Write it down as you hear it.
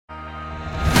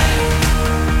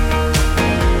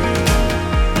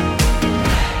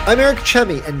I'm Eric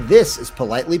Chemi, and this is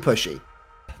Politely Pushy.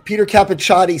 Peter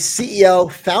Capaciotti, CEO,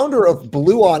 founder of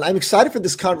Bluon. I'm excited for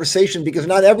this conversation because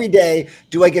not every day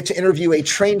do I get to interview a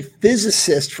trained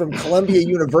physicist from Columbia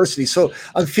University. So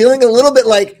I'm feeling a little bit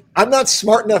like I'm not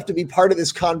smart enough to be part of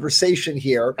this conversation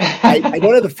here. I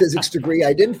don't have a physics degree.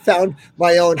 I didn't found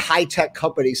my own high-tech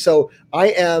company. So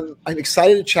I'm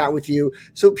excited to chat with you.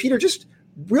 So Peter, just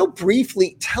real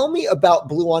briefly, tell me about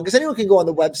Bluon, because anyone can go on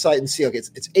the website and see, okay,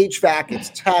 it's HVAC, it's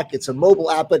tech, it's a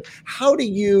mobile app, but how do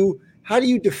you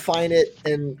define it,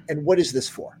 and what is this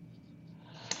for?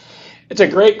 It's a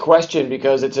great question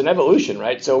because it's an evolution,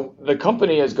 right? So the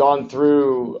company has gone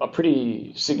through a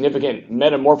pretty significant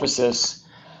metamorphosis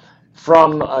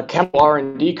from a chemical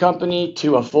R&D company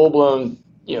to a full-blown,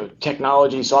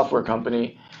 technology software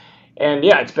company. And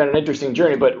yeah, it's been an interesting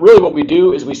journey, but really what we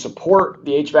do is we support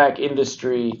the HVAC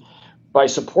industry by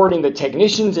supporting the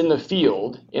technicians in the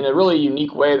field in a really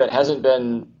unique way that hasn't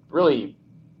been really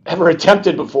ever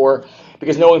attempted before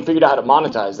because no one figured out how to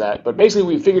monetize that. But basically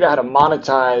we figured out how to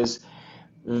monetize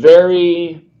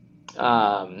very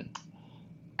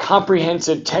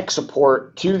comprehensive tech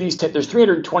support to these there's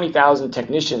 320,000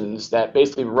 technicians that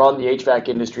basically run the HVAC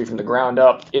industry from the ground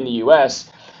up in the US,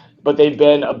 but they've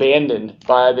been abandoned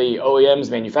by the OEMs,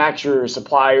 manufacturers,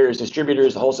 suppliers,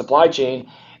 distributors, the whole supply chain.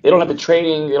 They don't have the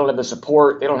training, they don't have the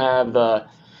support, they don't have the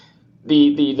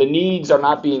needs are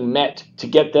not being met to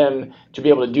get them to be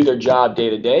able to do their job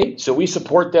day to day. So we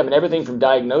support them in everything from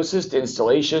diagnosis to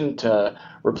installation to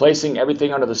replacing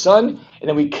everything under the sun. And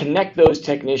then we connect those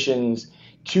technicians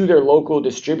to their local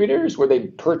distributors where they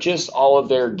purchase all of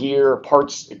their gear,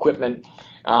 parts, equipment,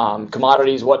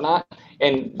 commodities, whatnot.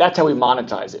 And that's how we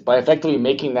monetize it, by effectively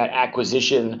making that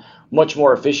acquisition much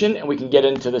more efficient. And we can get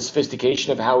into the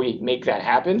sophistication of how we make that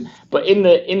happen. But in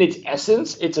its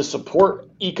essence, it's a support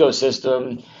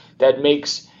ecosystem that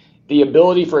makes the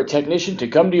ability for a technician to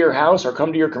come to your house or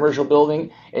come to your commercial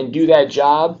building and do that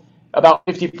job about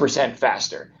 50%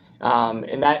 faster.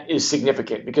 And that is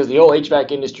significant because the whole HVAC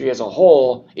industry as a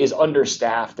whole is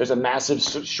understaffed. There's a massive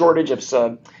shortage of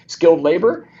skilled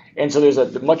labor. And so there's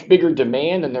a much bigger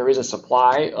demand than there is a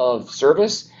supply of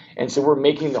service. And so we're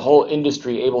making the whole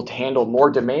industry able to handle more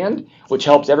demand, which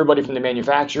helps everybody from the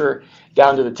manufacturer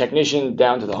down to the technician,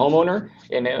 down to the homeowner,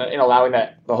 and allowing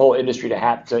the whole industry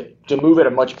to move at a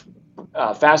much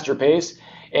faster pace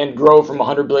and grow from a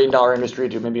 $100 billion industry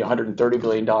to maybe a $130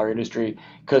 billion industry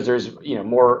because there's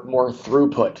more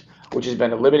throughput, which has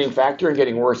been a limiting factor and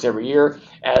getting worse every year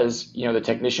as the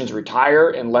technicians retire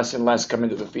and less come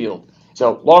into the field.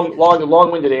 So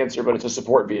long-winded answer, but it's a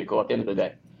support vehicle at the end of the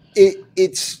day.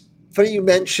 It's funny you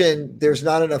mentioned there's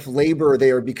not enough labor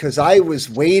there because I was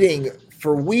waiting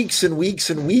for weeks and weeks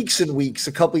and weeks and weeks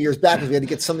a couple of years back because we had to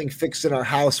get something fixed in our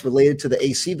house related to the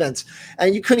AC vents,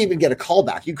 and you couldn't even get a call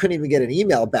back. You couldn't even get an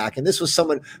email back. And this was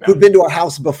someone who'd been to our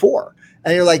house before.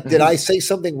 And you're like, did I say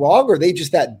something wrong? Or are they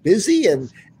just that busy?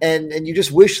 And you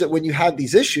just wish that when you have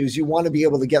these issues, you want to be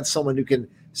able to get someone who can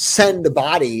send the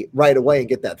body right away and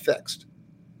get that fixed.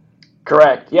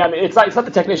 Correct. Yeah, I mean, it's not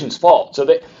the technician's fault. So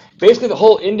basically the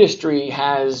whole industry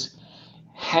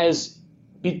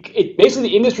basically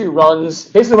the industry runs,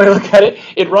 basically the way I look at it,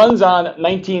 it runs on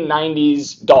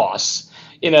 1990s DOS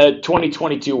in a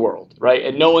 2022 world, right?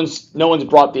 And no one's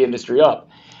brought the industry up.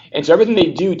 And so everything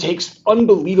they do takes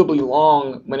unbelievably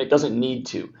long when it doesn't need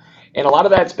to. And a lot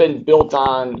of that's been built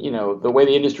on, the way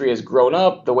the industry has grown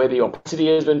up, the way the opacity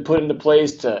has been put into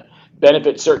place to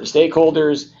benefit certain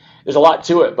stakeholders. There's a lot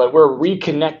to it, but we're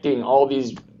reconnecting all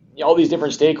these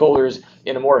different stakeholders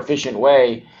in a more efficient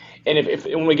way. And if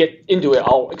when we get into it,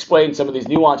 I'll explain some of these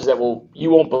nuances that you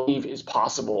won't believe is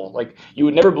possible. Like you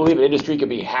would never believe an industry could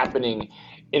be happening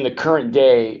in the current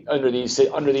day under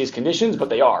these conditions, but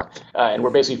they are. And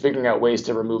we're basically figuring out ways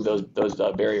to remove those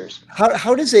barriers.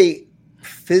 How does a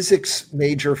physics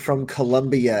major from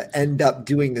Columbia end up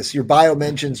doing this? Your bio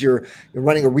mentions you're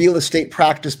running a real estate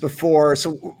practice before.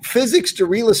 So physics to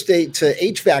real estate to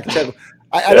HVAC tech,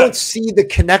 I don't see the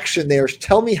connection there.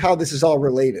 Tell me how this is all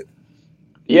related.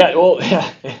 Yeah, well,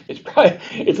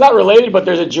 it's not related, but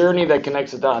there's a journey that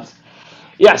connects the dots.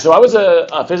 Yeah, so I was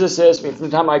a physicist. I mean, from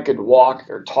the time I could walk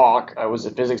or talk, I was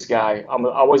a physics guy. I'm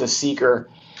always a seeker.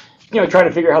 Trying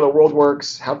to figure out how the world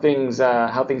works, how things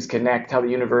connect, how the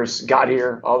universe got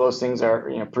here. All those things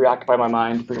are preoccupy my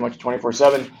mind pretty much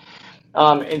 24/7.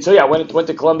 And so yeah, went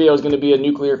to Columbia. I was going to be a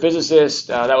nuclear physicist.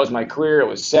 That was my career. It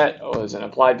was set. I was an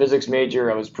applied physics major.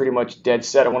 I was pretty much dead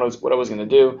set on what I was going to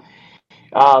do.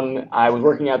 I was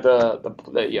working at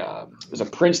it was a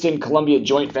Princeton Columbia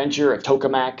joint venture, a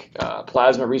tokamak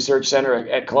plasma research center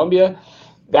at Columbia.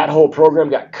 That whole program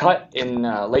got cut in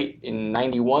late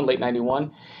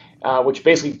 91. which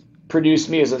basically produced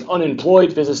me as an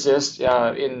unemployed physicist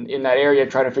in that area,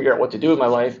 trying to figure out what to do with my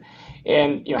life.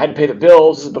 And had to pay the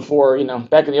bills. This is before,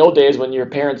 back in the old days when your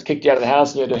parents kicked you out of the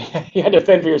house and you had to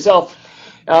fend for yourself.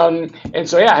 And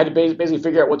so I had to basically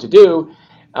figure out what to do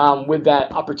with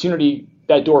that opportunity,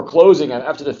 that door closing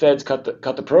after the feds cut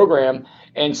the program.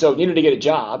 And so needed to get a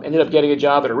job. Ended up getting a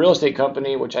job at a real estate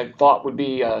company, which I thought would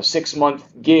be a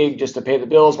 6-month gig just to pay the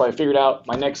bills while I figured out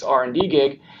my next R&D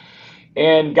gig.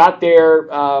 And got there,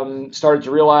 started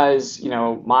to realize,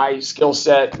 my skill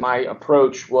set, my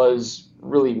approach was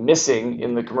really missing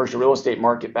in the commercial real estate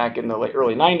market back in the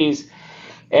early 90s.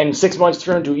 And 6 months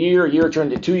turned to a year turned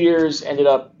to 2 years, ended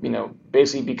up,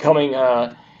 basically becoming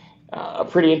a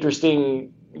pretty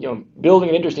interesting, building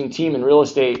an interesting team in real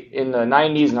estate in the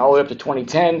 90s and all the way up to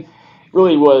 2010.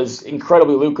 Really was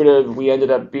incredibly lucrative. We ended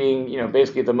up being,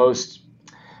 basically the most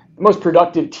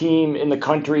productive team in the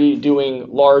country doing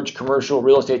large commercial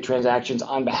real estate transactions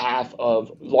on behalf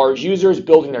of large users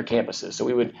building their campuses. So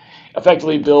we would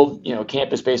effectively build,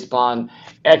 campus based upon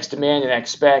X demand and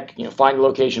X spec, find a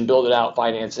location, build it out,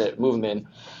 finance it, move them in.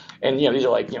 And, these are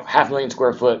like, 500,000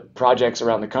 square foot projects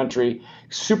around the country.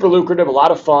 Super lucrative, a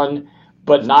lot of fun,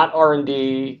 but not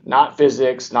R&D, not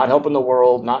physics, not helping the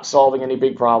world, not solving any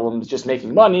big problems, just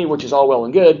making money, which is all well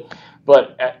and good.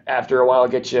 But after a while,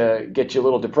 get you a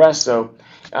little depressed. So,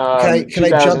 can I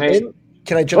jump in?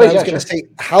 Can I jump in? I was going to say,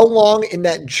 how long in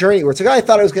that journey where it's like, I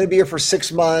thought I was going to be here for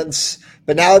 6 months,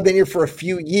 but now I've been here for a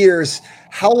few years.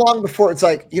 How long before it's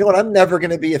like, I'm never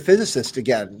going to be a physicist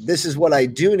again. This is what I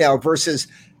do now versus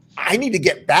I need to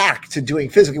get back to doing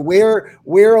physics.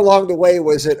 Where along the way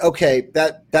was it, okay,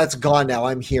 that's gone now.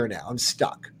 I'm here now. I'm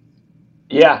stuck.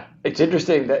 Yeah, it's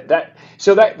interesting that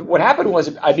what happened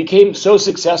was I became so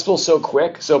successful so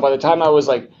quick. So by the time I was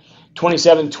like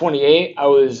 27, 28, I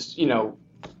was,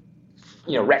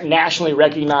 nationally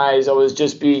recognized. I was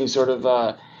just being sort of,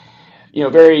 my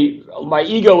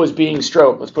ego was being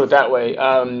stroked, let's put it that way.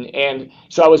 And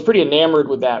so I was pretty enamored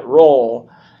with that role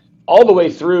all the way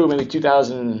through maybe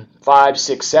 2005,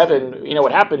 6, 7.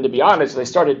 What happened, to be honest, I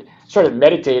started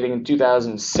meditating in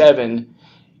 2007.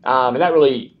 And that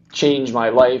really changed my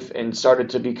life and started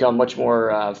to become much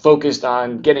more focused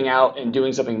on getting out and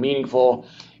doing something meaningful.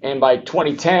 And by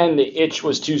 2010, the itch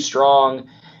was too strong.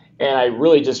 And I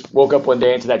really just woke up one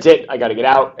day and said, that's it, I got to get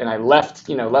out. And I left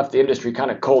the industry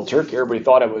kind of cold turkey. Everybody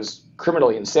thought I was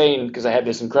criminally insane because I had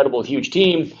this incredible, huge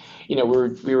team.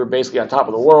 We were basically on top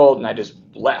of the world, and I just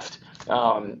left.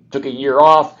 Took a year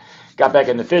off, got back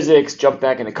into physics, jumped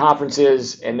back into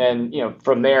conferences. And then,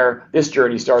 from there, this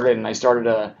journey started, and I started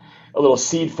a little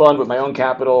seed fund with my own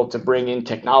capital to bring in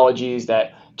technologies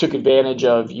that took advantage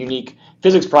of unique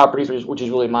physics properties, which is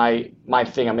really my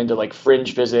thing. I'm into like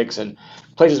fringe physics and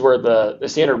places where the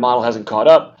standard model hasn't caught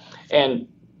up, and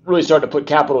really started to put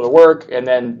capital to work. And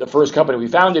then the first company we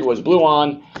founded was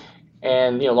Bluon.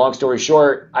 And, long story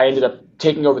short, I ended up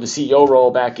taking over the CEO role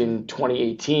back in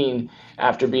 2018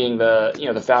 after being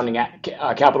the founding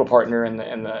capital partner and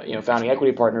the founding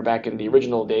equity partner back in the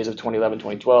original days of 2011,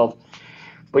 2012.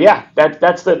 But yeah,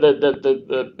 that's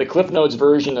the Cliff Notes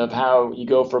version of how you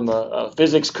go from a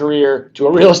physics career to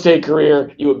a real estate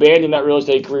career. You abandon that real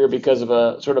estate career because of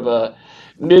a sort of a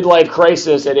midlife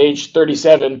crisis at age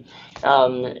 37,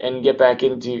 and get back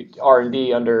into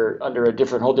R&D under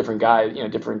a whole different guy,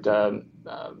 different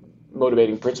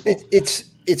motivating principle.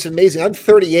 It's amazing. I'm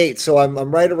 38, so I'm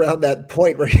right around that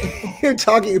point where you're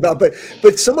talking about.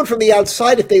 But someone from the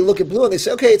outside, if they look at Bluon, they say,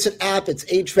 okay, it's an app, it's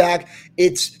HVAC,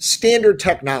 it's standard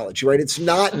technology, right? It's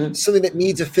not something that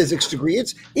needs a physics degree.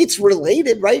 It's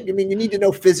related, right? I mean, you need to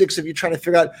know physics if you're trying to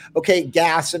figure out, okay,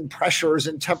 gas and pressures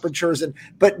and temperatures,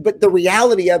 but the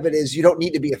reality of it is you don't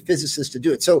need to be a physicist to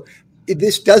do it. So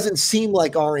this doesn't seem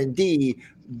like R&D.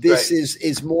 This right.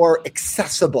 is more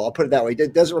accessible. I'll put it that way.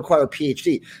 It doesn't require a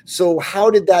PhD. So how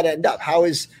did that end up? How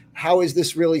is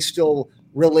this really still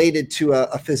related to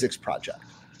a physics project?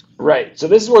 Right. So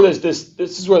this is where this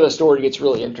is where the story gets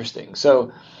really interesting.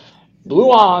 So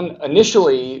Bluon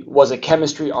initially was a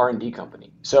chemistry R&D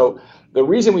company. So the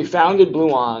reason we founded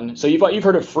Bluon, so you've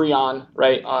heard of Freon,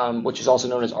 right? Which is also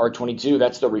known as R22.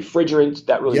 That's the refrigerant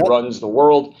that really runs the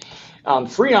world.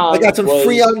 Freon. I got some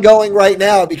Freon going right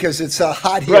now because it's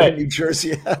hot here in New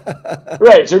Jersey.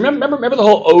 Right. So remember the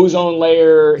whole ozone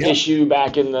layer issue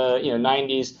back in the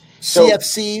 90s. So,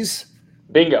 CFCs.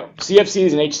 Bingo.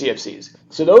 CFCs and HCFCs.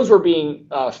 So those were being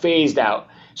phased out.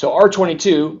 So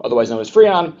R22, otherwise known as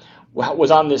Freon,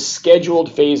 was on this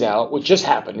scheduled phase out, which just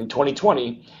happened in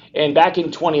 2020. And back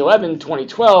in 2011,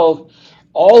 2012,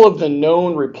 all of the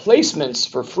known replacements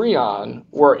for Freon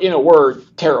were, in a word,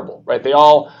 terrible, right? They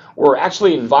all were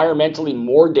actually environmentally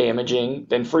more damaging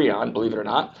than Freon, believe it or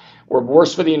not. Were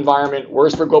worse for the environment,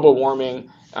 worse for global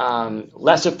warming,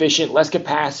 less efficient, less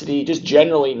capacity, just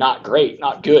generally not great,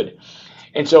 not good.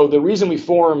 And so the reason we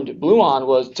formed Bluon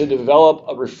was to develop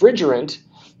a refrigerant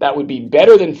that would be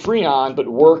better than Freon, but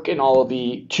work in all of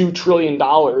the $2 trillion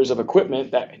of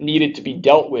equipment that needed to be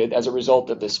dealt with as a result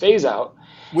of this phase out.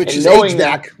 Which is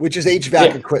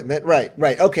HVAC equipment.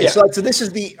 Right. Okay. Yeah. So this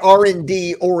is the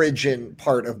R&D origin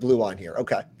part of Bluon here.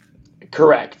 Okay.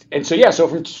 Correct. And so, so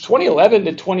from 2011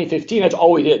 to 2015, that's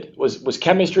all we did was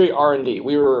chemistry, R&D.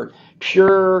 We were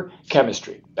pure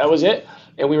chemistry. That was it.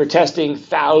 And we were testing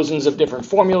thousands of different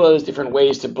formulas, different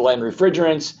ways to blend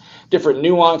refrigerants, different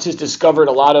nuances, discovered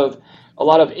a lot of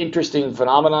interesting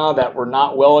phenomena that were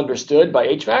not well understood by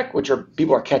HVAC, which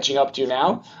people are catching up to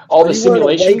now. All the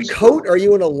simulations. Are you in a white coat? Are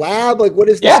you in a lab? Like, what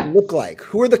does this look like?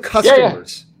 Who are the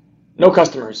customers? No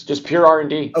customers, just pure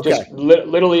R&D. Okay. Just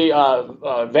literally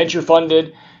venture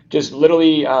funded, just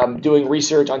literally doing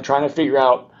research on trying to figure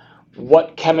out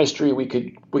what chemistry we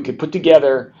could put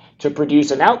together to produce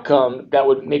an outcome that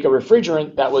would make a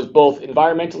refrigerant that was both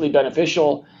environmentally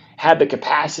beneficial, had the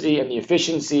capacity and the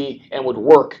efficiency, and would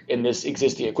work in this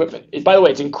existing equipment. By the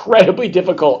way, it's incredibly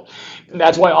difficult. And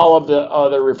that's why all of the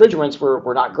other refrigerants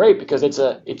were not great, because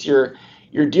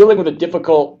you're dealing with a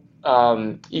difficult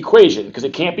equation, because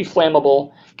it can't be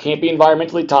flammable, can't be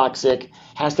environmentally toxic,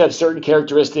 has to have certain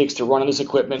characteristics to run on this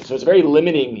equipment. So it's very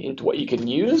limiting into what you can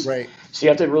use. Right. So you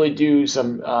have to really do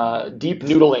some deep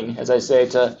noodling, as I say,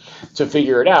 to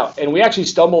figure it out. And we actually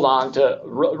stumbled on to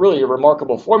really a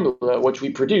remarkable formula, which we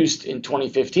produced in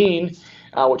 2015,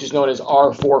 which is known as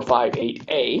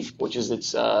R458A, which is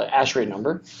its ASHRAE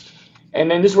number. And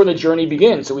then this is where the journey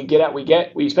begins. So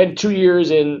we spend 2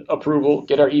 years in approval,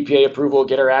 get our EPA approval,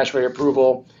 get our ASHRAE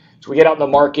approval. So we get out in the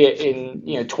market in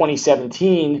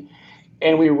 2017,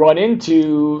 and we run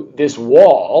into this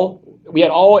wall. We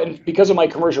had and because of my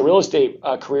commercial real estate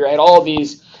career, I had all of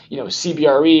these,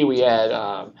 CBRE, we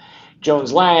had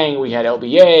Jones Lang, we had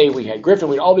LBA, we had Griffin,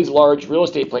 we had all these large real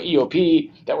estate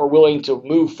EOP that were willing to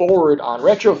move forward on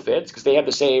retrofits because they had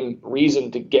the same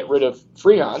reason to get rid of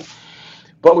Freon.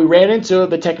 But we ran into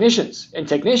the technicians, and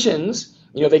technicians,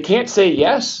 they can't say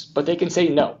yes, but they can say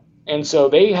no. And so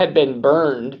they had been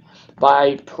burned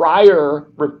by prior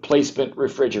replacement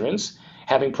refrigerants,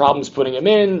 having problems putting them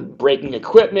in, breaking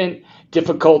equipment,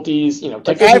 difficulties.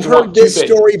 I've heard this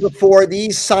story before.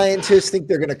 These scientists think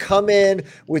they're going to come in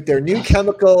with their new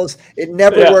chemicals. It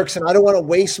never works, and I don't want to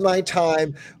waste my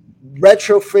time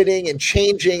retrofitting and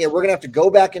changing, and we're going to have to go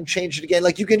back and change it again.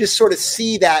 Like, you can just sort of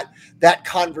see that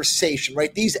conversation,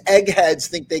 right? These eggheads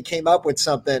think they came up with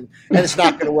something, and it's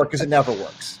not going to work because it never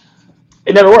works.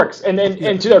 It never works. And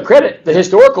to their credit, the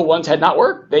historical ones had not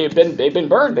worked. They've been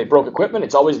burned. They broke equipment.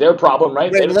 It's always their problem,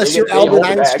 right? Unless you're Albert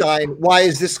Einstein, why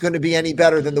is this going to be any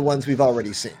better than the ones we've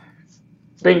already seen?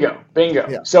 Bingo.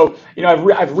 Yeah. So,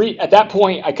 at that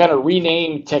point, I kind of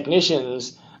renamed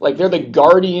technicians like they're the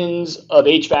guardians of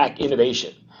HVAC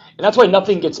innovation. And that's why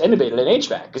nothing gets innovated in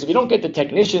HVAC, because if you don't get the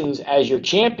technicians as your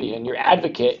champion, your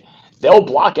advocate, they'll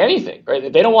block anything, right?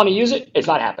 If they don't want to use it, it's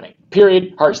not happening.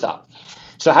 Period. Hard stop.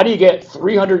 So how do you get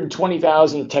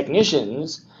 320,000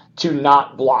 technicians to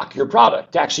not block your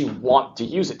product, to actually want to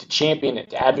use it, to champion it,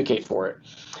 to advocate for it?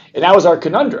 And that was our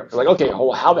conundrum. We're like, okay,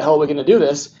 well, how the hell are we going to do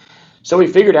this? So we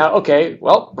figured out, okay,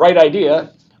 well, bright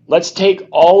idea. Let's take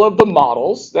all of the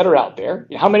models that are out there.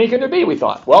 How many can there be, we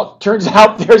thought? Well, turns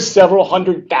out there's several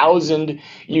 100,000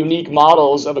 unique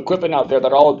models of equipment out there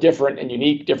that are all different and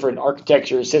unique, different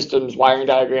architecture, systems, wiring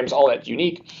diagrams, all that's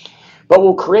unique. But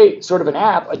we'll create sort of an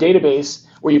app, a database,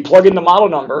 where you plug in the model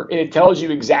number and it tells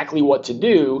you exactly what to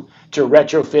do to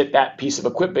retrofit that piece of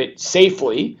equipment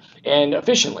safely and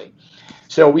efficiently.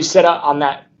 So we set out on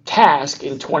that task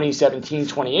in 2017,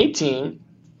 2018.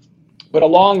 But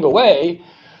along the way,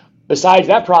 besides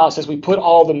that process, we put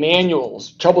all the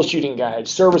manuals, troubleshooting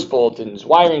guides, service bulletins,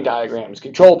 wiring diagrams,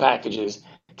 control packages,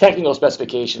 technical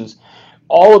specifications,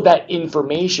 all of that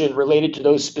information related to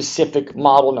those specific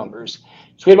model numbers.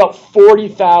 So we had about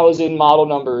 40,000 model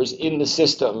numbers in the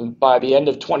system by the end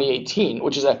of 2018,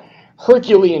 which is a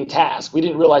Herculean task. We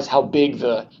didn't realize how big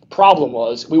the problem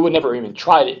was. We would never even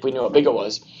tried it if we knew how big it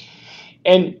was.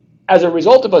 And as a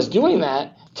result of us doing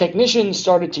that, technicians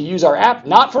started to use our app,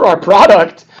 not for our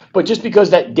product, but just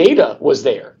because that data was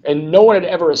there. And no one had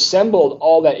ever assembled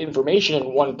all that information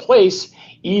in one place,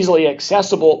 easily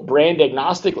accessible, brand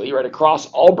agnostically, right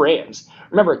across all brands.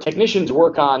 Remember, technicians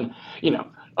work on,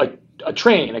 a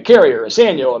Trane, a Carrier, a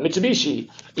Sanyo, a Mitsubishi,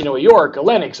 a York, a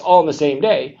Lennox, all in the same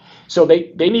day. So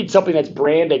they need something that's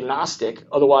brand agnostic.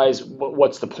 Otherwise,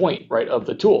 what's the point, right, of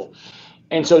the tool?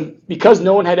 And so because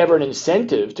no one had ever an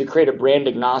incentive to create a brand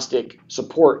agnostic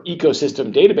support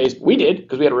ecosystem database, we did,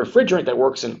 because we had a refrigerant that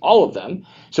works in all of them.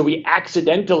 So we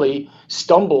accidentally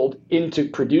stumbled into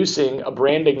producing a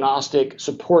brand agnostic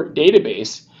support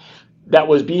database that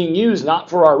was being used not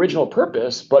for our original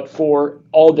purpose, but for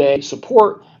all day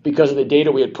support because of the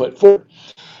data we had put forward.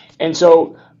 And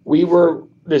so we were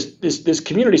this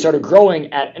community started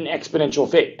growing at an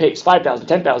exponential pace. 5,000,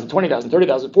 10,000, 20,000,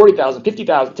 30,000, 40,000,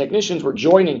 50,000 technicians were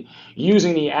joining,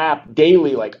 using the app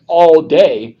daily, like all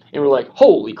day. And we're like,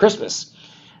 holy Christmas.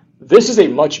 This is a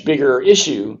much bigger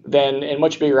issue and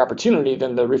much bigger opportunity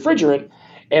than the refrigerant.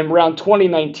 And around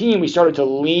 2019, we started to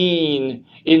lean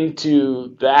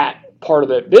into that part of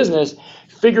the business,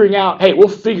 figuring out, hey, we'll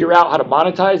figure out how to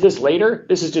monetize this later.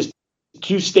 This is just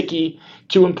too sticky,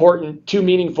 too important, too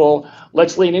meaningful.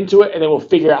 Let's lean into it, and then we'll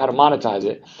figure out how to monetize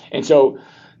it. And so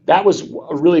that was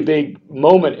a really big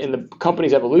moment in the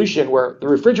company's evolution, where the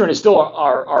refrigerant is still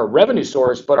our revenue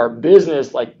source, but our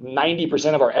business, like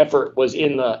 90% of our effort was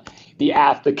in the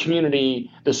app, the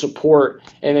community, the support,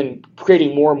 and then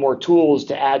creating more and more tools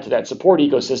to add to that support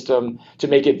ecosystem to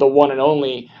make it the one and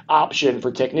only option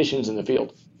for technicians in the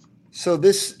field. So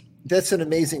that's an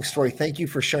amazing story. Thank you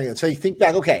for sharing that. So you think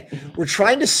back, okay, we're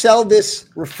trying to sell this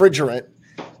refrigerant,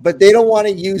 but they don't want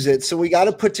to use it. So we got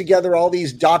to put together all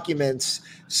these documents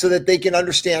so that they can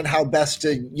understand how best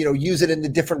to, use it in the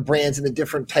different brands and the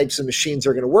different types of machines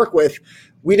they're going to work with.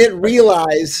 We didn't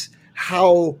realize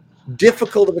how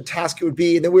difficult of a task it would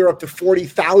be. And then we were up to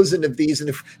 40,000 of these. And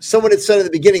if someone had said at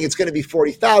the beginning, it's going to be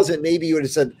 40,000, maybe you would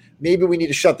have said, maybe we need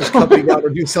to shut this company down or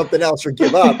do something else or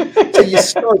give up. So you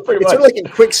start, it's sort of like in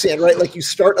quicksand, right? Like you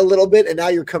start a little bit and now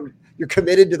you're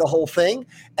committed to the whole thing.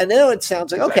 And then it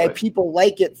sounds like, okay, people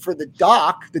like it for the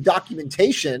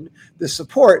documentation, the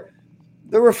support.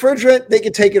 The refrigerant, they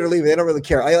can take it or leave it. They don't really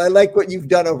care. I like what you've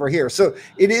done over here. So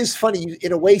it is funny. You,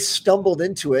 in a way, stumbled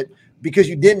into it because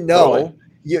you didn't know. Totally.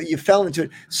 You fell into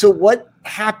it. So what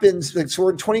happens? So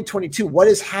we're in 2022. What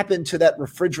has happened to that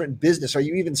refrigerant business? Are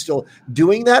you even still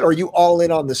doing that, or are you all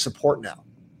in on the support now?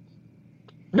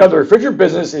 No, the refrigerant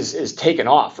business is taken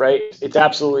off, right? It's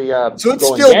absolutely so it's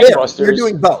still gangbusters. There. You're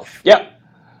doing both. Yep.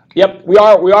 We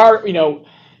are.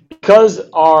 Because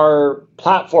our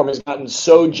platform has gotten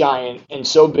so giant and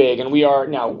so big, and we are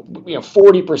now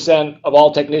 40% of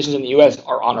all technicians in the U.S.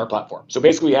 are on our platform. So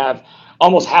basically, we have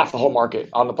almost half the whole market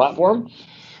on the platform,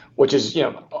 which is,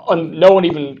 no one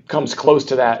even comes close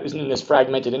to that in this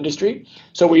fragmented industry.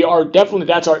 So we are definitely,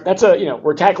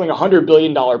 we're tackling $100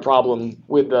 billion problem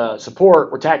with the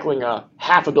support. We're tackling a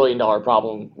 $500 million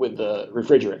problem with the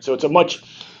refrigerant. So it's a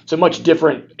much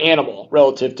different animal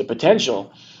relative to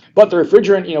potential. But the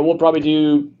refrigerant, we'll probably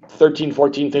do 13,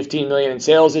 14, 15 million in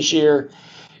sales this year,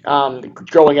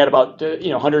 growing at about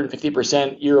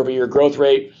 150% year-over-year growth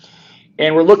rate.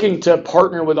 And we're looking to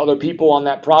partner with other people on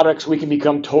that product so we can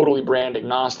become totally brand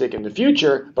agnostic in the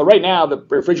future. But right now, the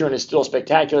refrigerant is still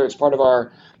spectacular. It's part of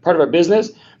our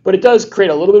business, but it does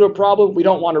create a little bit of a problem. We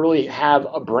don't want to really have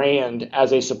a brand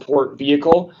as a support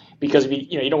vehicle because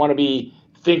you don't want to be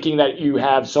thinking that you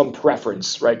have some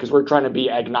preference, right? Because we're trying to be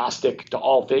agnostic to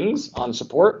all things on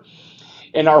support.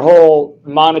 And our whole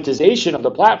monetization of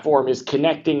the platform is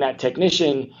connecting that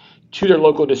technician to their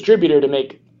local distributor to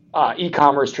make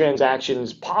e-commerce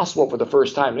transactions possible for the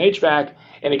first time in HVAC.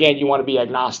 And again, you want to be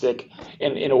agnostic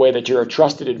in a way that you're a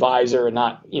trusted advisor and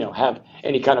not, have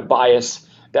any kind of bias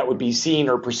that would be seen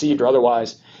or perceived or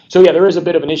otherwise. So yeah, there is a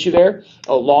bit of an issue there,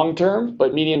 long term,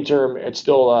 but medium term, it's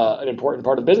still an important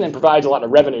part of the business and provides a lot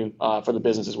of revenue for the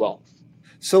business as well.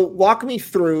 So walk me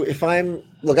through, I'm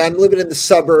living in the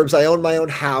suburbs, I own my own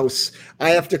house,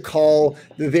 I have to call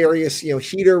the various,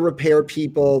 heater repair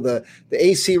people, the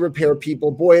AC repair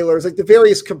people, boilers, like the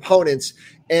various components,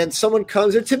 and someone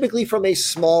comes, they're typically from a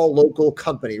small local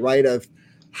company, right, of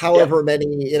however many,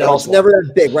 it's never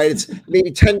that big, right? It's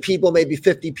maybe 10 people, maybe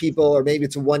 50 people, or maybe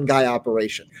it's a one guy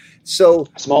operation. So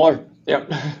smaller.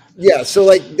 Yeah. Yeah. So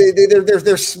like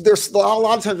there's a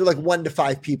lot of times they're like 1 to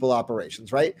 5 people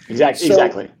operations, right? Exactly. So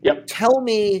exactly. Yep. Tell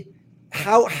me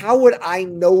how would I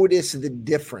notice the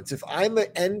difference if I'm an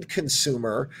end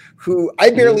consumer who I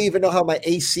barely even know how my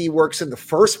AC works in the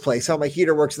first place, how my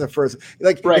heater works in the first,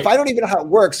 If I don't even know how it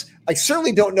works, I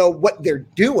certainly don't know what they're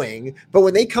doing. But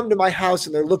when they come to my house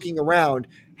and they're looking around,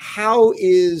 how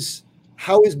is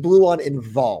Blue On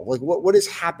involved? Like what is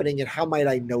happening and how might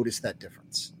I notice that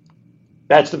difference?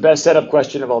 That's the best setup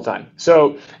question of all time.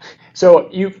 So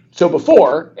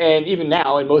before, and even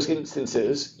now in most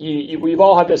instances, we've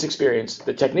all had this experience.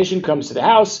 The technician comes to the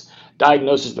house,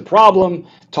 diagnoses the problem,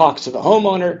 talks to the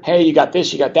homeowner. Hey, you got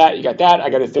this, you got that, I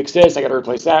got to fix this, I got to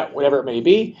replace that, whatever it may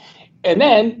be. And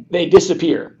then they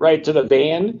disappear right to the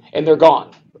van and they're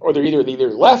gone. Or they're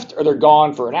either left or they're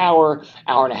gone for an hour,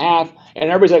 hour and a half. And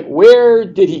everybody's like, where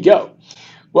did he go?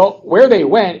 Well, where they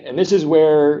went, and this is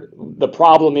where the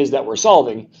problem is that we're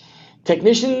solving,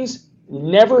 technicians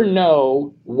never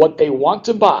know what they want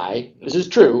to buy, this is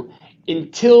true,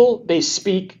 until they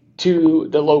speak to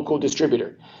the local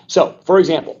distributor. So, for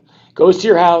example, goes to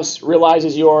your house,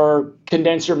 realizes your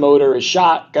condenser motor is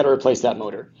shot, got to replace that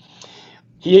motor.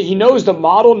 He knows the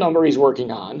model number he's working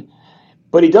on,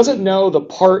 but he doesn't know the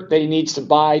part that he needs to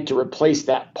buy to replace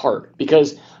that part,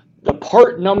 because the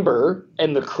part number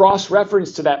and the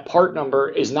cross-reference to that part number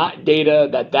is not data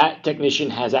that technician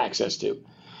has access to.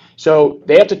 So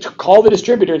they have to call the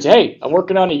distributor and say, hey, I'm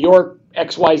working on a York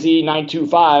XYZ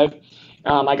 925.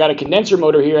 I got a condenser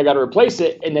motor here. I got to replace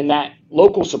it. And then that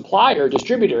local supplier,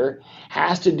 distributor,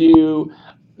 has to do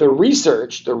the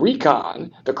research, the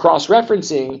recon, the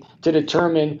cross-referencing to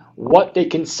determine what they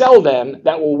can sell them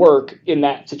that will work in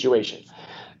that situation.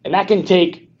 And that can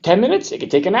take 10 minutes. It can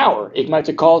take an hour. It might have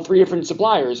to call 3 different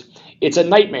suppliers. It's a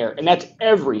nightmare. And that's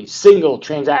every single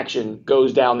transaction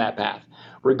goes down that path,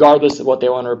 regardless of what they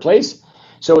want to replace.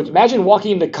 So imagine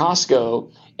walking into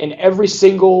Costco and every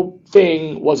single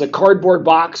thing was a cardboard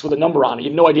box with a number on it. You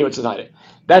have no idea what's inside it.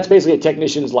 That's basically a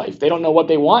technician's life. They don't know what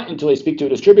they want until they speak to a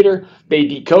distributor. They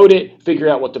decode it, figure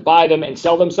out what to buy them, and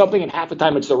sell them something, and half the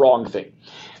time it's the wrong thing.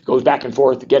 It goes back and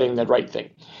forth getting the right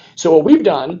thing. So what we've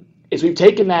done is we've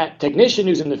taken that technician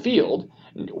who's in the field.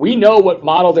 We know what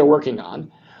model they're working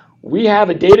on. We have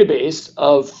a database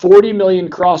of 40 million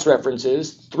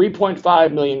cross-references,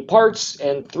 3.5 million parts,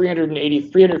 and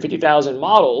 350,000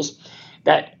 models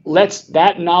that lets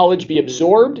that knowledge be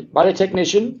absorbed by the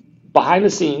technician behind the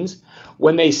scenes.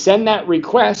 When they send that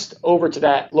request over to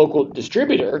that local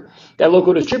distributor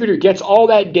gets all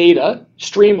that data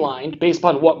streamlined based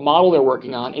upon what model they're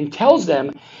working on and tells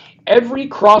them every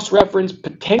cross-reference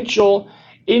potential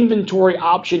inventory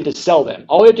option to sell them.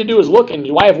 All they have to do is look and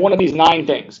do I have one of these 9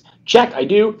 things? Check, I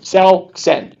do, sell,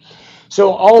 send.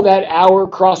 So all that our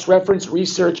cross-reference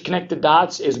research, connect the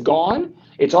dots is gone.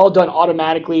 It's all done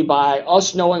automatically by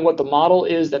us knowing what the model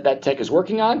is that tech is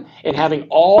working on and having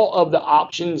all of the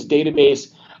options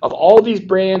database of all these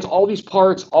brands, all these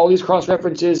parts, all these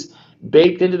cross-references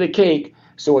baked into the cake.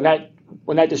 So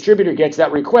when that distributor gets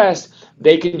that request,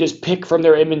 they can just pick from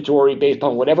their inventory based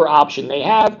on whatever option they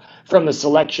have from the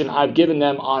selection I've given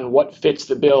them on what fits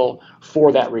the bill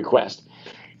for that request.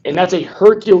 And that's a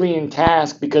Herculean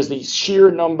task because the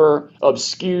sheer number of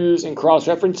SKUs and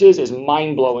cross-references is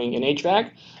mind-blowing in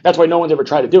HVAC. That's why no one's ever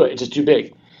tried to do it. It's just too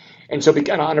big. And so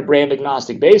on a brand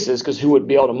agnostic basis, because who would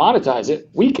be able to monetize it?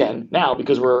 We can now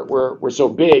because we're so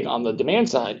big on the demand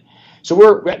side.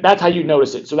 So that's how you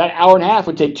notice it. So that hour and a half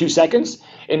would take 2 seconds,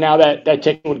 and now that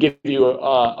tech would give you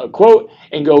a quote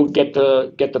and go get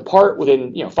the part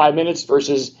within 5 minutes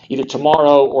versus either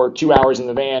tomorrow or 2 hours in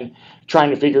the van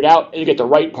trying to figure it out. And you get the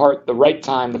right part, the right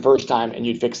time, the first time, and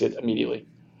you'd fix it immediately.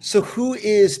 So who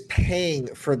is paying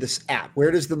for this app?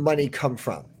 Where does the money come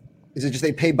from? Is it just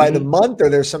they pay by the month, or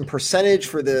there's some percentage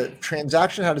for the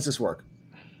transaction? How does this work?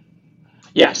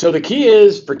 Yeah, so the key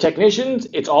is for technicians,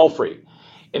 it's all free.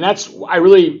 And I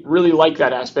really, really like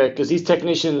that aspect because these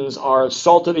technicians are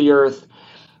salt of the earth,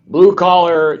 blue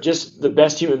collar, just the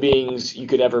best human beings you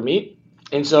could ever meet.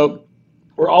 And so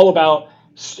we're all about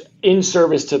in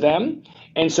service to them.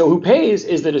 And so who pays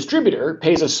is the distributor,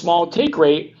 pays a small take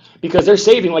rate because they're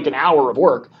saving like an hour of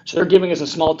work. So they're giving us a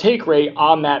small take rate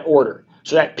on that order.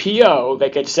 So that PO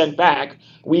that gets sent back,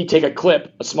 we take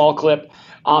a small clip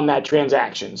on that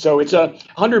transaction. So it's a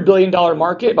 $100 billion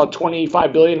market, about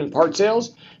 $25 billion in part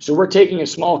sales. So we're taking a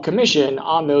small commission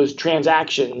on those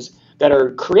transactions that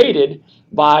are created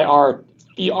by our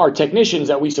technicians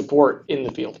that we support in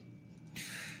the field.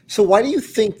 So why do you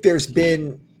think there's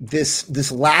been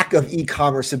this lack of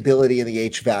e-commerce ability in the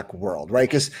HVAC world, right?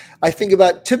 Because I think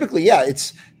about typically,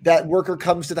 it's that worker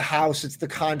comes to the house, it's the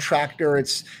contractor,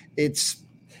 it's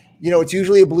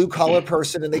usually a blue collar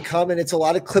person, and they come and it's a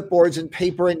lot of clipboards and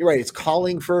paper, and you're right, it's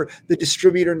calling for the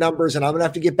distributor numbers, and I'm gonna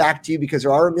have to get back to you because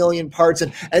there are a million parts,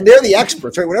 and they're the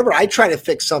experts, right? Whenever I try to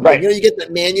fix something, right, you get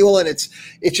that manual and it's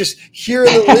just here are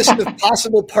the list of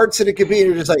possible parts that it could be, and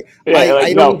you're just like,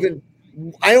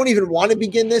 I don't even want to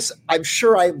begin this. I'm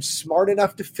sure I'm smart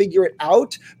enough to figure it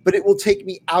out, but it will take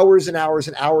me hours and hours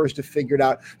and hours to figure it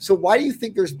out. So why do you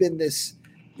think there's been this,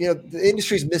 the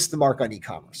industry's missed the mark on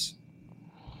e-commerce?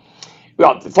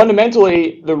 Well,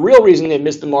 fundamentally, the real reason they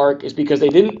missed the mark is because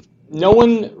no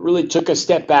one really took a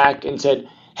step back and said,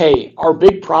 hey, our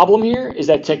big problem here is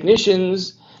that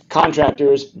technicians,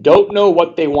 contractors don't know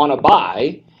what they want to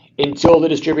buy until the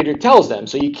distributor tells them.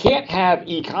 So you can't have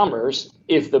e-commerce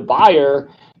if the buyer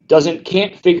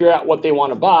can't figure out what they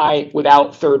want to buy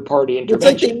without third-party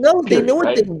intervention. It's like they know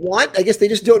what they want. I guess they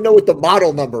just don't know what the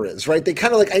model number is, right? They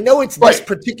kind of like, I know it's this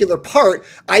particular part.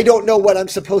 I don't know what I'm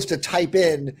supposed to type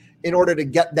in order to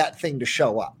get that thing to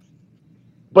show up.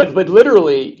 But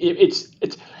literally,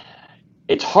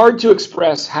 it's hard to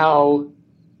express how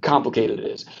complicated it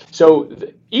is. So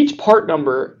each part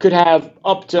number could have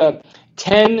up to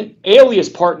 10 alias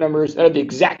part numbers that are the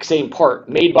exact same part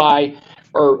made by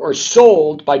or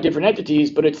sold by different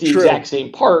entities, but it's the exact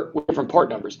same part with different part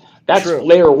numbers. That's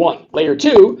layer one. Layer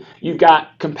two, you've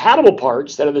got compatible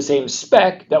parts that are the same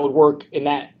spec that would work in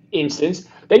that instance.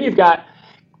 Then you've got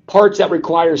parts that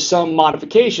require some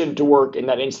modification to work in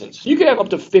that instance. So you could have up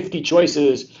to 50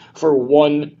 choices for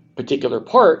one particular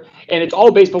part, and it's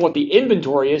all based on what the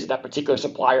inventory is that particular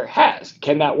supplier has.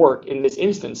 Can that work in this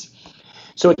instance?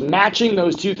 So it's matching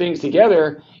those two things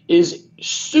together is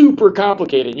super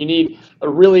complicated. You need a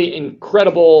really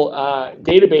incredible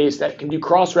database that can do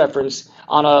cross-reference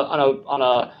on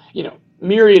a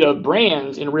myriad of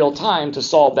brands in real time to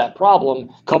solve that problem,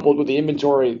 coupled with the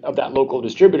inventory of that local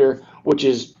distributor, which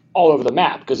is all over the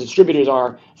map because distributors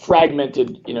are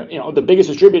fragmented. The biggest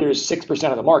distributor is 6%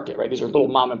 of the market, right? These are little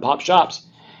mom and pop shops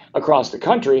across the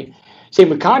country. Same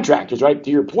with contractors, right? To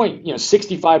your point,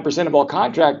 65% of all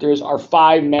contractors are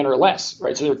 5 men or less,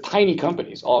 right? So they're tiny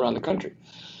companies all around the country.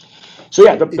 So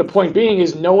yeah, the point being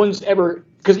is no one's ever,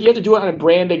 because you have to do it on a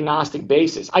brand agnostic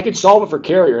basis. I could solve it for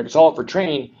Carrier, I could solve it for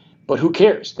Trane, but who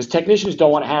cares? Because technicians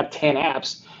don't want to have 10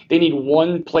 apps. They need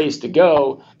one place to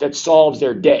go that solves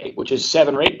their day, which is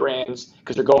 7 or 8 brands,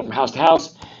 because they're going from house to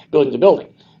house, building to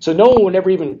building. So no one would ever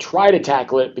even try to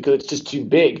tackle it because it's just too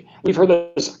big. We've heard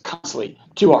this constantly.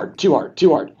 Too hard, too hard, too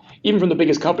hard. Even from the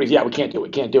biggest companies, yeah, we can't do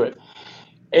it, can't do it.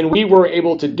 And we were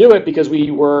able to do it because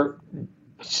we were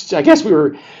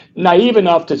naive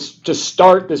enough to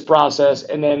start this process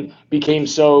and then became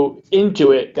so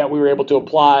into it that we were able to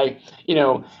apply,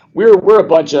 we're a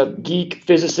bunch of geek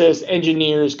physicists,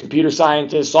 engineers, computer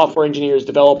scientists, software engineers,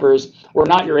 developers. We're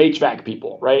not your HVAC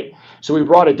people, right? So we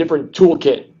brought a different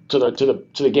toolkit to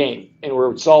the game, and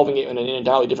we're solving it in an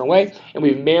entirely different way. And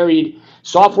we've married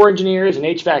software engineers and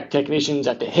HVAC technicians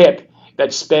at the hip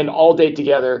that spend all day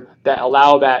together, that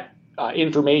allow that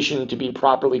information to be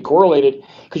properly correlated,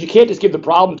 because you can't just give the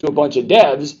problem to a bunch of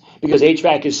devs, because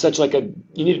HVAC is such you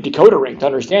need a decoder ring to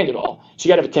understand it all. So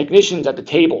you got to have technicians at the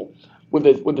table with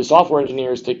the software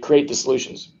engineers to create the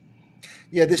solutions.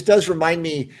 Yeah, this does remind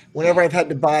me whenever I've had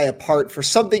to buy a part for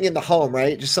something in the home,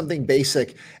 right? Just something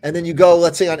basic. And then you go,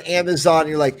 let's say on Amazon,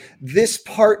 you're like, this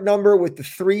part number with the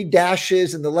 3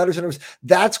 dashes and the letters and numbers,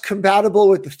 that's compatible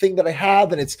with the thing that I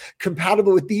have. And it's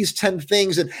compatible with these 10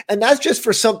 things. And that's just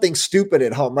for something stupid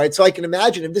at home, right? So I can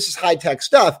imagine if this is high-tech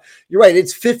stuff, you're right,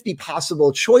 it's 50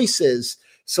 possible choices.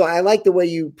 So I like the way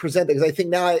you present it because I think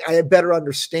now I better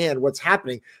understand what's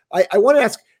happening. I want to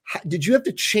ask, did you have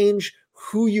to change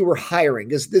who you were hiring?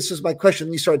 Because this was my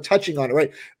question. You started touching on it,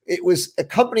 right? It was a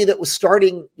company that was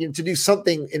starting to do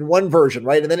something in one version,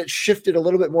 right? And then it shifted a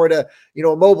little bit more to,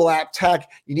 a mobile app tech.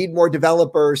 You need more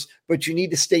developers, but you need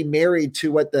to stay married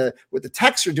to what the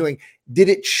techs are doing. Did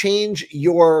it change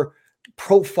your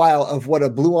profile of what a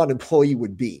Bluon employee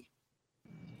would be?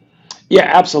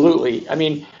 Yeah, absolutely. I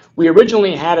mean, we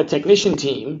originally had a technician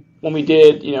team when we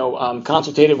did,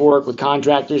 consultative work with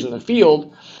contractors in the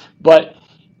field, but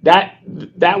that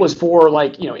was for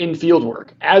in-field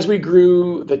work. As we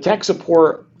grew the tech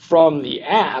support from the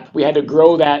app, we had to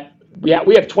grow that. We have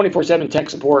 24/7 tech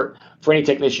support for any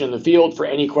technician in the field for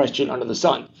any question under the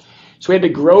sun. So we had to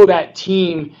grow that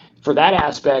team for that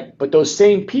aspect, but those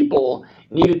same people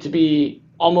needed to be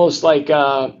almost like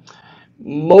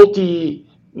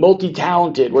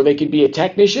multi-talented, where they could be a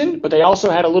technician, but they also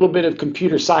had a little bit of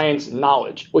computer science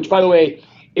knowledge, which, by the way,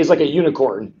 is like a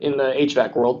unicorn in the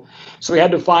HVAC world. So we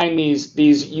had to find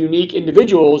these unique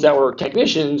individuals that were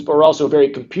technicians, but were also very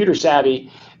computer savvy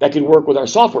that could work with our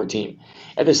software team.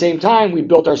 At the same time, we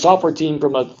built our software team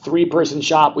from a 3-person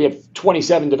shop. We have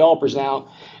 27 developers now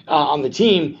on the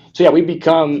team. So yeah, we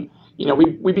became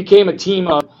a team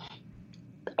of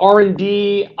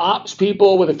R&D ops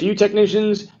people with a few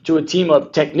technicians to a team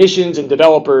of technicians and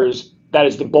developers. That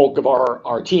is the bulk of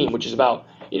our team, which is about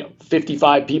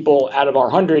 55 people out of our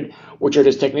 100, which are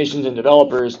just technicians and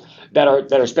developers that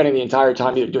are spending the entire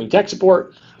time either doing tech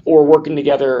support or working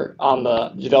together on the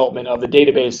development of the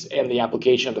database and the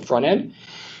application of the front end.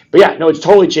 But yeah, no, it's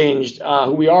totally changed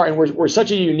who we are, and we're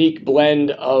such a unique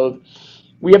blend of.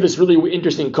 We have this really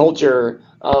interesting culture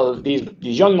of these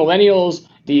young millennials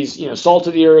these, salt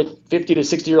of the earth, 50 to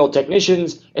 60-year-old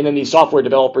technicians, and then these software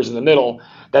developers in the middle.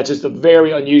 That's just a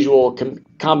very unusual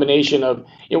combination of,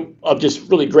 of just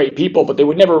really great people, but they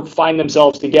would never find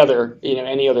themselves together,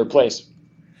 any other place.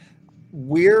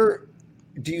 Where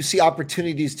do you see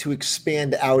opportunities to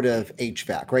expand out of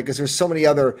HVAC, right? Because there's so many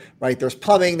other, right? There's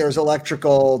plumbing, there's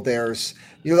electrical, there's,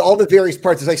 all the various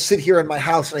parts. As I sit here in my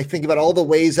house and I think about all the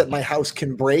ways that my house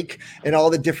can break and all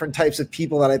the different types of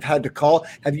people that I've had to call,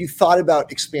 have you thought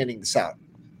about expanding this out?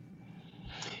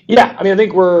 Yeah, I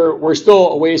think we're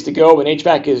still a ways to go, and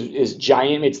HVAC is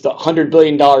giant. It's the $100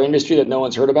 billion industry that no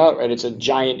one's heard about, right? It's a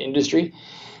giant industry.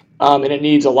 And it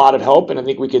needs a lot of help, and I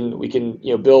think we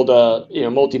can build a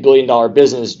multi-billion-dollar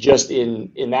business just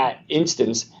in that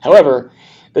instance. However,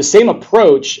 the same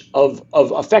approach of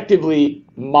effectively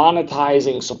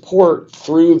monetizing support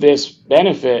through this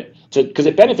benefit, because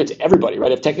it benefits everybody,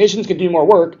 right? If technicians can do more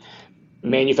work,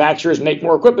 manufacturers make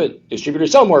more equipment,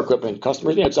 distributors sell more equipment,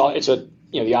 customers, it's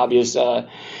the obvious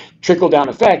trickle down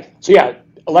effect. So yeah,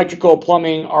 electrical,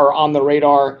 plumbing are on the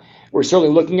radar. We're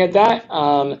certainly looking at that.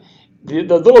 The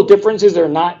little differences are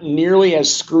not nearly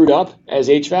as screwed up as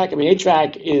HVAC.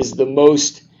 HVAC is the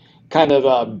most kind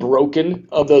of broken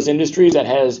of those industries that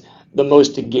has the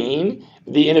most to gain.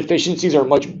 The inefficiencies are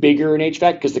much bigger in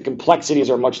HVAC because the complexities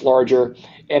are much larger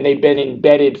and they've been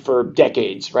embedded for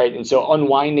decades, right? And so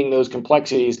unwinding those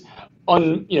complexities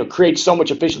creates so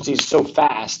much efficiencies so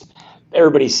fast,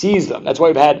 everybody sees them. That's why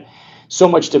we've had so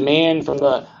much demand from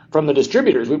the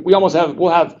distributors. We'll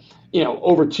have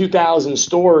over 2,000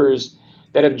 stores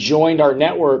that have joined our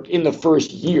network in the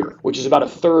first year, which is about a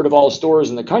third of all stores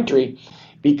in the country,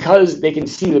 because they can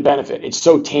see the benefit. It's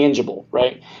so tangible,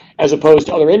 right? As opposed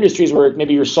to other industries where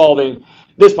maybe you're solving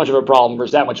this much of a problem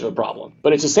versus that much of a problem.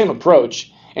 But it's the same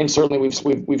approach, and certainly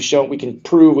we've shown we can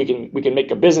prove we can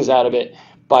make a business out of it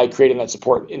by creating that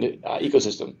support in the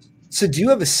ecosystem. So do you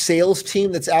have a sales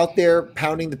team that's out there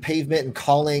pounding the pavement and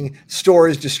calling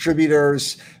stores,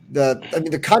 distributors?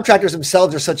 The contractors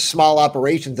themselves are such small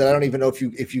operations that I don't even know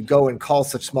if you go and call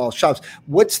such small shops.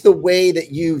 What's the way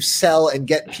that you sell and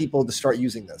get people to start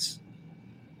using this?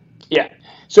 Yeah.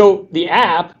 So the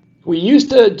app, we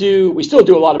still do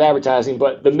a lot of advertising,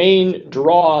 but the main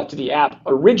draw to the app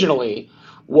originally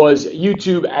was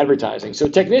YouTube advertising. So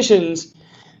technicians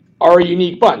are a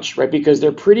unique bunch, right? Because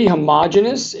they're pretty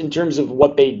homogenous in terms of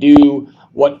what they do,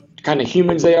 what kind of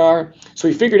humans they are. So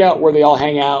we figured out where they all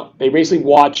hang out. They basically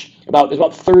watch there's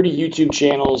about 30 YouTube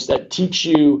channels that teach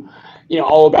you,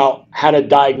 all about how to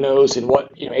diagnose and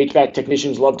what, HVAC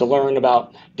technicians love to learn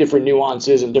about different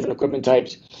nuances and different equipment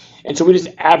types. And so we just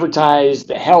advertise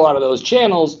the hell out of those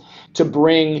channels to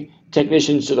bring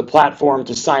technicians to the platform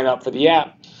to sign up for the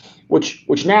app,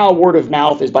 which now word of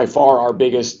mouth is by far our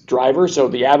biggest driver. So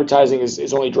the advertising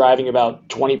is only driving about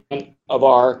 20% of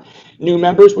our new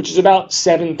members, which is about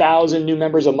 7,000 new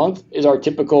members a month is our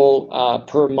typical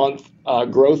per month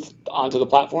growth onto the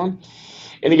platform.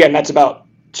 And again, that's about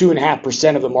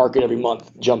 2.5% of the market every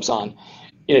month jumps on,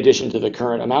 in addition to the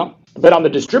current amount. But on the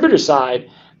distributor side,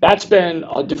 that's been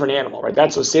a different animal, right?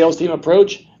 That's a sales team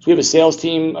approach. So we have a sales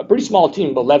team, a pretty small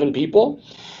team of 11 people,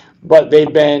 but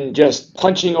they've been just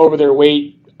punching over their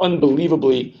weight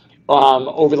unbelievably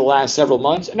over the last several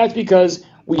months. And that's because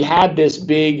we had this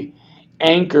big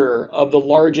anchor of the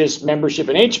largest membership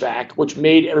in HVAC, which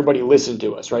made everybody listen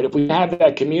to us, right? If we had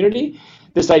that community,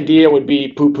 this idea would be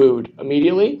poo-pooed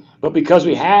immediately. But because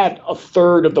we had a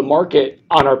third of the market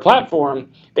on our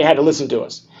platform, they had to listen to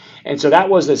us. And so that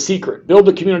was the secret. Build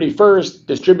the community first,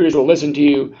 distributors will listen to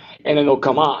you, and then they'll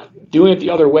come on. Doing it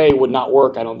the other way would not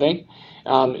work, I don't think.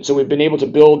 So we've been able to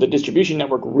build the distribution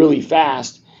network really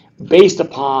fast based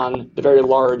upon the very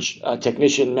large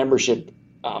technician membership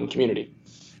community.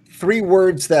 3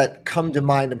 words that come to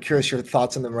mind. I'm curious your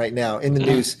thoughts on them right now in the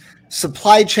news: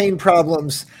 supply chain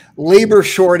problems, labor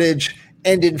shortage,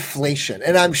 and inflation.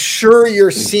 And I'm sure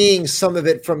you're seeing some of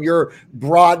it from your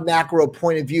broad macro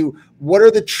point of view. What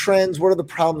are the trends? What are the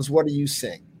problems? What are you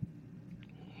seeing?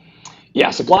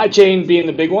 Yeah, supply chain being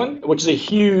the big one, which is a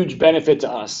huge benefit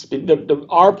to us.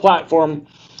 Our platform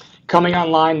coming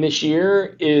online this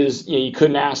year is, you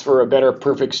couldn't ask for a better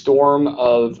perfect storm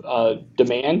of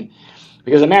demand.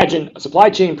 Because imagine a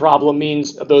supply chain problem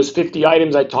means of those 50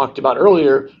 items I talked about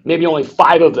earlier, maybe only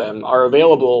 5 of them are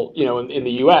available, in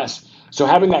the US. So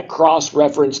having that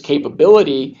cross-reference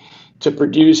capability to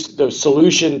produce the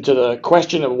solution to the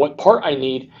question of what part I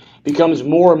need becomes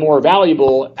more and more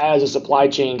valuable as the supply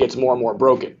chain gets more and more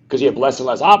broken, because you have less and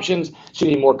less options. So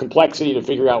you need more complexity to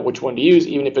figure out which one to use,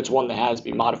 even if it's one that has to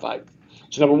be modified.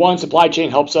 So number one, supply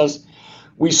chain helps us.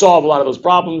 We solve a lot of those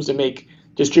problems and make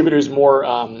distributors more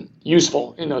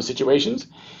useful in those situations.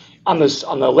 On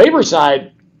the labor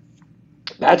side,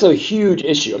 that's a huge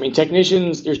issue. I mean,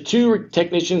 there's 2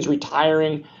 technicians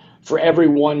retiring for every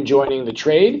one joining the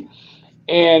trade.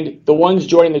 And the ones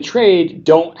joining the trade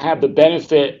don't have the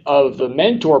benefit of the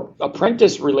mentor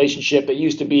apprentice relationship that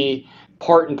used to be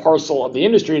part and parcel of the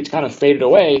industry. It's kind of faded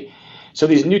away. So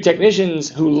these new technicians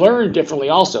who learn differently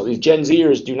also, these Gen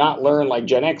Zers do not learn like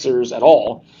Gen Xers at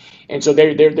all. And so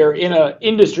they're in an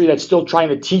industry that's still trying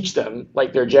to teach them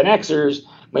like they're Gen Xers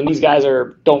when these guys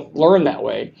don't learn that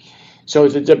way. So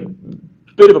it's a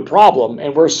bit of a problem,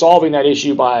 and we're solving that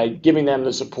issue by giving them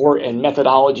the support and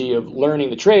methodology of learning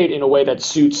the trade in a way that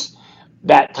suits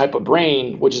that type of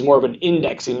brain, which is more of an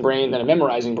indexing brain than a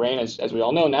memorizing brain, as we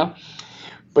all know now.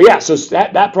 But yeah, so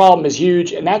that problem is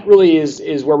huge, and that really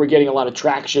is where we're getting a lot of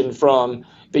traction from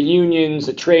the unions,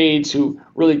 the trades, who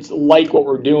really like what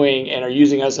we're doing and are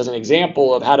using us as an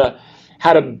example of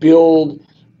how to build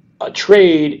a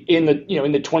trade in the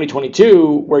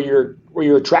 2022 where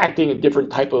you're attracting a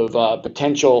different type of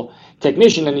potential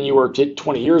technician than you were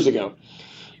 20 years ago.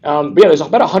 But yeah, there's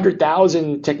about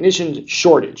 100,000 technician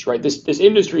shortage, right? This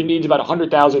industry needs about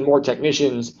 100,000 more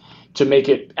technicians to make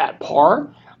it at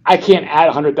par. I can't add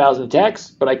 100,000 techs,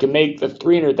 but I can make the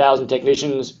 300,000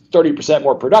 technicians 30%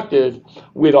 more productive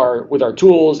with our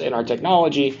tools and our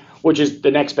technology, which is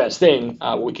the next best thing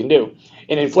we can do.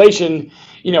 And inflation,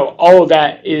 all of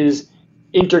that is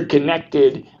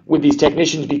interconnected with these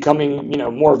technicians becoming,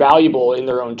 more valuable in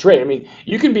their own trade. I mean,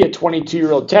 you can be a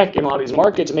 22-year-old tech in a lot of these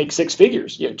markets and make 6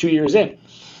 figures, 2 years in.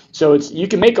 So you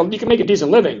can make a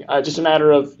decent living. Just a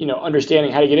matter of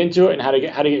understanding how to get into it and how to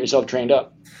get yourself trained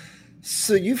up.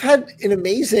 So you've had an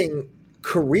amazing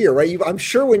career, right? I'm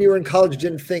sure when you were in college, you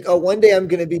didn't think, oh, one day I'm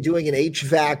going to be doing an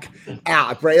HVAC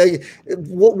app, right? Like,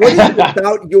 what is it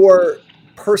about your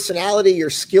personality, your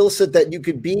skill set that you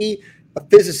could be a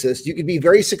physicist, you could be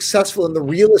very successful in the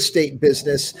real estate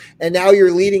business, and now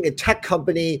you're leading a tech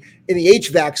company in the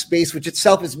HVAC space, which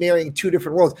itself is marrying 2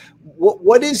 different worlds.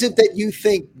 What is it that you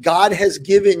think God has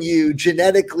given you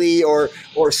genetically or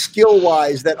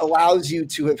skill-wise that allows you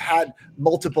to have had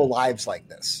multiple lives like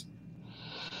this?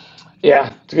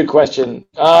 Yeah, it's a good question.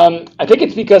 I think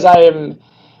it's because I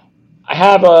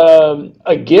have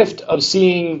a gift of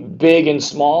seeing big and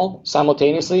small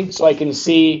simultaneously, so I can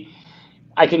see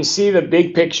the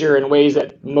big picture in ways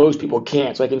that most people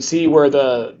can't. So I can see where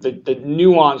the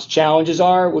nuanced challenges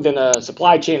are within a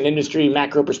supply chain and industry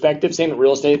macro perspective. Same in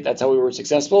real estate. That's how we were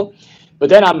successful. But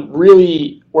then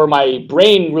where my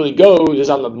brain really goes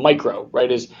is on the micro,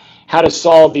 right? Is how to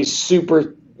solve these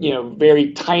super,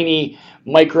 very tiny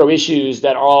micro issues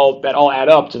that all add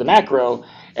up to the macro.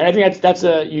 And I think that's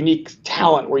a unique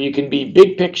talent where you can be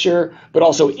big picture, but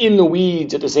also in the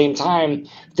weeds at the same time,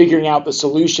 figuring out the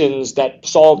solutions that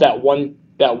solve that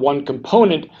one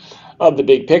component of the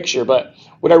big picture. But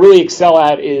what I really excel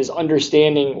at is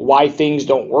understanding why things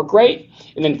don't work right,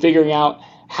 and then figuring out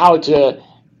how to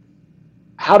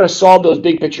solve those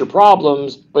big picture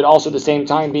problems, but also at the same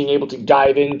time being able to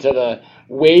dive into the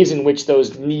ways in which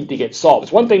those need to get solved.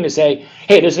 It's one thing to say,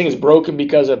 hey, this thing is broken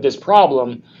because of this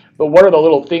problem, but what are the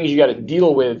little things you got to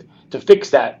deal with to fix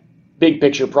that big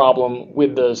picture problem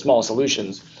with the small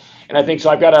solutions? And I think so.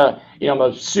 I've got I'm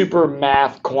a super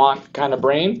math quant kind of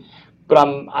brain, but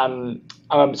I'm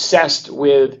obsessed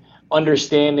with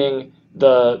understanding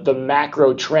the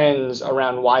macro trends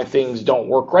around why things don't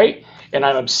work right, and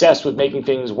I'm obsessed with making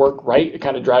things work right. It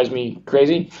kind of drives me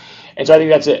crazy, and so I think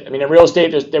that's it. I mean, in real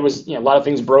estate, there was a lot of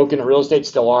things broken. In real estate,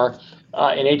 still are.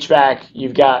 In HVAC,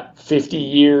 you've got 50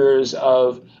 years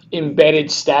of embedded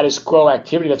status quo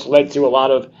activity that's led to a lot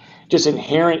of just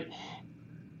inherent,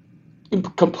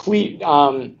 complete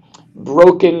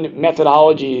broken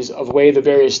methodologies of way the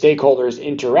various stakeholders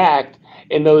interact,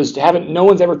 and no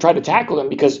one's ever tried to tackle them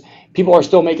because people are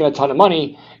still making a ton of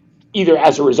money either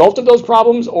as a result of those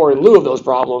problems or in lieu of those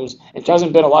problems. It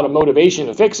hasn't been a lot of motivation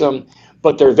to fix them,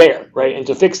 but they're there, right? And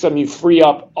to fix them, you free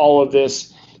up all of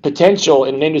this potential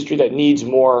in an industry that needs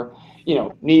more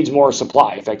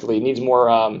supply, effectively, needs more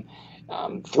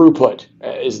throughput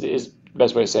is the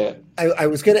best way to say it. I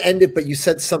was going to end it, but you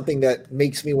said something that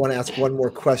makes me want to ask one more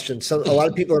question. So a lot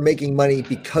of people are making money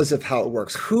because of how it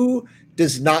works. Who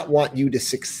does not want you to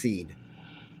succeed?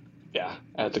 Yeah,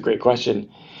 that's a great question.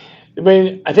 I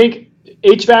mean, I think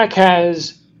HVAC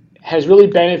has really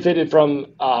benefited from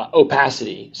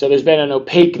opacity. So there's been an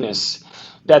opaqueness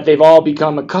that they've all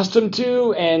become accustomed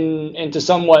to and to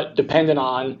somewhat dependent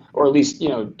on, or at least,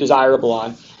 desirable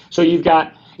on. So you've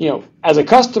got, as a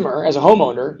customer, as a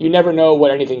homeowner, you never know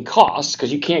what anything costs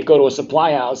because you can't go to a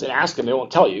supply house and ask them. They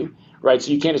won't tell you, right?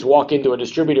 So you can't just walk into a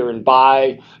distributor and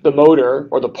buy the motor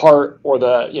or the part or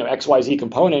the XYZ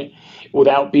component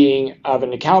without being of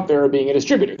an account there or being a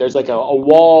distributor. There's like a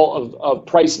wall of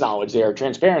price knowledge there,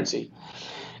 transparency.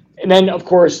 And then, of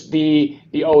course, the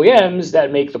OEMs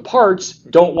that make the parts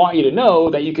don't want you to know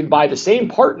that you can buy the same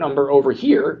part number over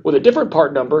here with a different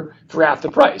part number for half the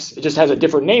price. It just has a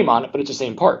different name on it, but it's the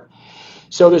same part.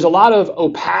 So there's a lot of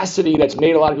opacity that's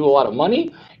made a lot of people a lot of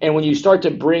money. And when you start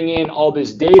to bring in all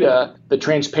this data, the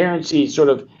transparency sort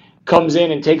of comes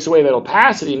in and takes away that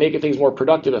opacity, making things more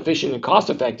productive, efficient, and cost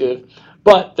effective.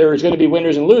 But there's going to be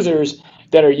winners and losers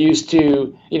that are used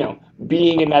to,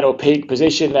 being in that opaque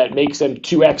position that makes them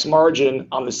 2x margin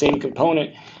on the same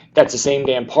component that's the same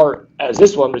damn part as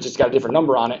this one, but just got a different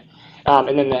number on it.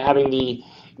 And then having the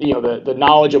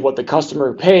knowledge of what the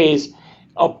customer pays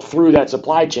up through that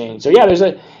supply chain. So yeah,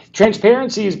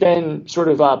 transparency has been sort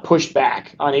of pushed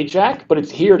back on HVAC, but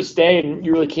it's here to stay, and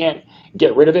you really can't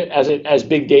get rid of it as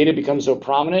big data becomes so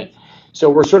prominent. So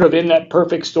we're sort of in that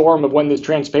perfect storm of when this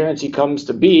transparency comes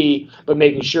to be, but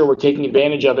making sure we're taking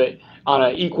advantage of it on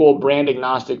an equal brand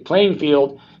agnostic playing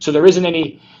field. So there isn't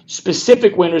any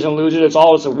specific winners and losers. It's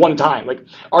all just a one time. Like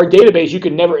our database, you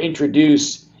could never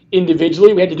introduce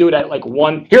individually. We had to do it at like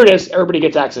one. Here it is. Everybody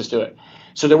gets access to it.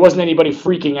 So there wasn't anybody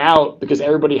freaking out because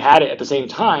everybody had it at the same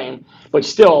time. But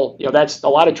still, that's a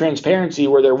lot of transparency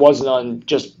where there was none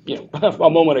just a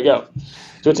moment ago.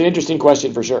 So it's an interesting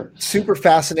question for sure. Super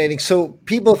fascinating. So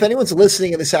people, if anyone's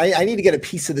listening and they say, I need to get a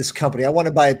piece of this company, I want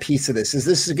to buy a piece of this. Is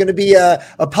this going to be a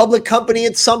public company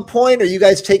at some point? Are you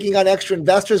guys taking on extra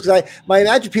investors? Because I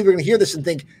imagine people are going to hear this and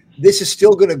think this is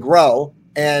still going to grow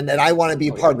and I want to be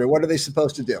a part of it. What are they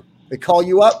supposed to do? They call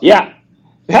you up? Yeah.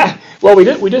 Well, we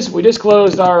just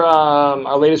closed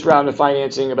our latest round of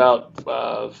financing about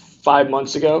 5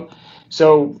 months ago.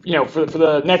 So, for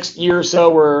the next year or so,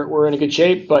 we're in a good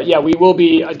shape. But yeah, we will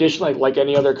be additionally, like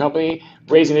any other company,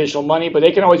 raising additional money. But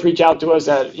they can always reach out to us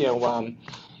at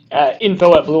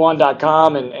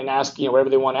info@bluon.com and ask whatever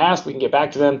they want to ask. We can get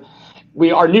back to them.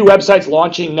 Our new website's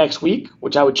launching next week,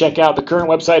 which I would check out. The current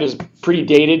website is pretty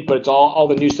dated, but it's all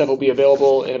the new stuff will be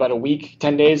available in about a week,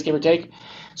 10 days, give or take.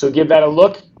 So give that a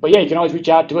look. But yeah, you can always reach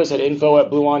out to us at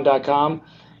info@bluon.com.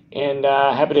 And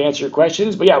happy to answer your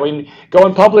questions. But yeah,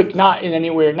 going public, not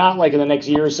like in the next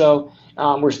year or so.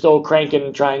 We're still cranking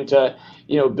and trying to,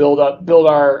 build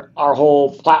our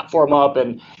whole platform up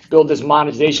and build this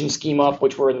monetization scheme up,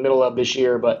 which we're in the middle of this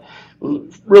year. But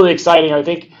really exciting. I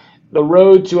think the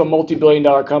road to a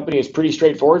multi-billion-dollar company is pretty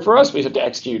straightforward for us. We just have to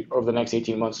execute over the next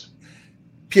 18 months.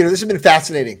 Peter, this has been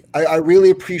fascinating. I really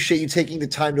appreciate you taking the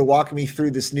time to walk me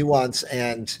through this nuance,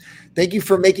 and thank you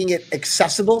for making it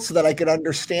accessible so that I could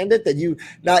understand it. That you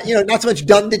not so much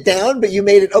dumbed it down, but you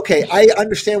made it okay. I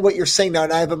understand what you're saying now,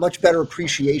 and I have a much better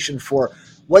appreciation for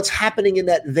what's happening in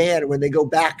that van when they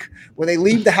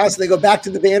leave the house and they go back to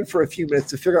the van for a few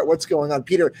minutes to figure out what's going on.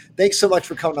 Peter, thanks so much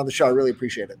for coming on the show. I really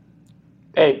appreciate it.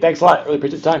 Hey, thanks a lot. Really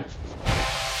appreciate the time.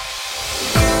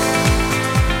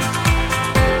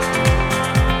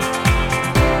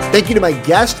 Thank you to my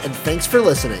guest, and thanks for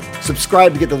listening.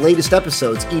 Subscribe to get the latest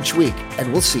episodes each week, and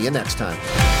we'll see you next time.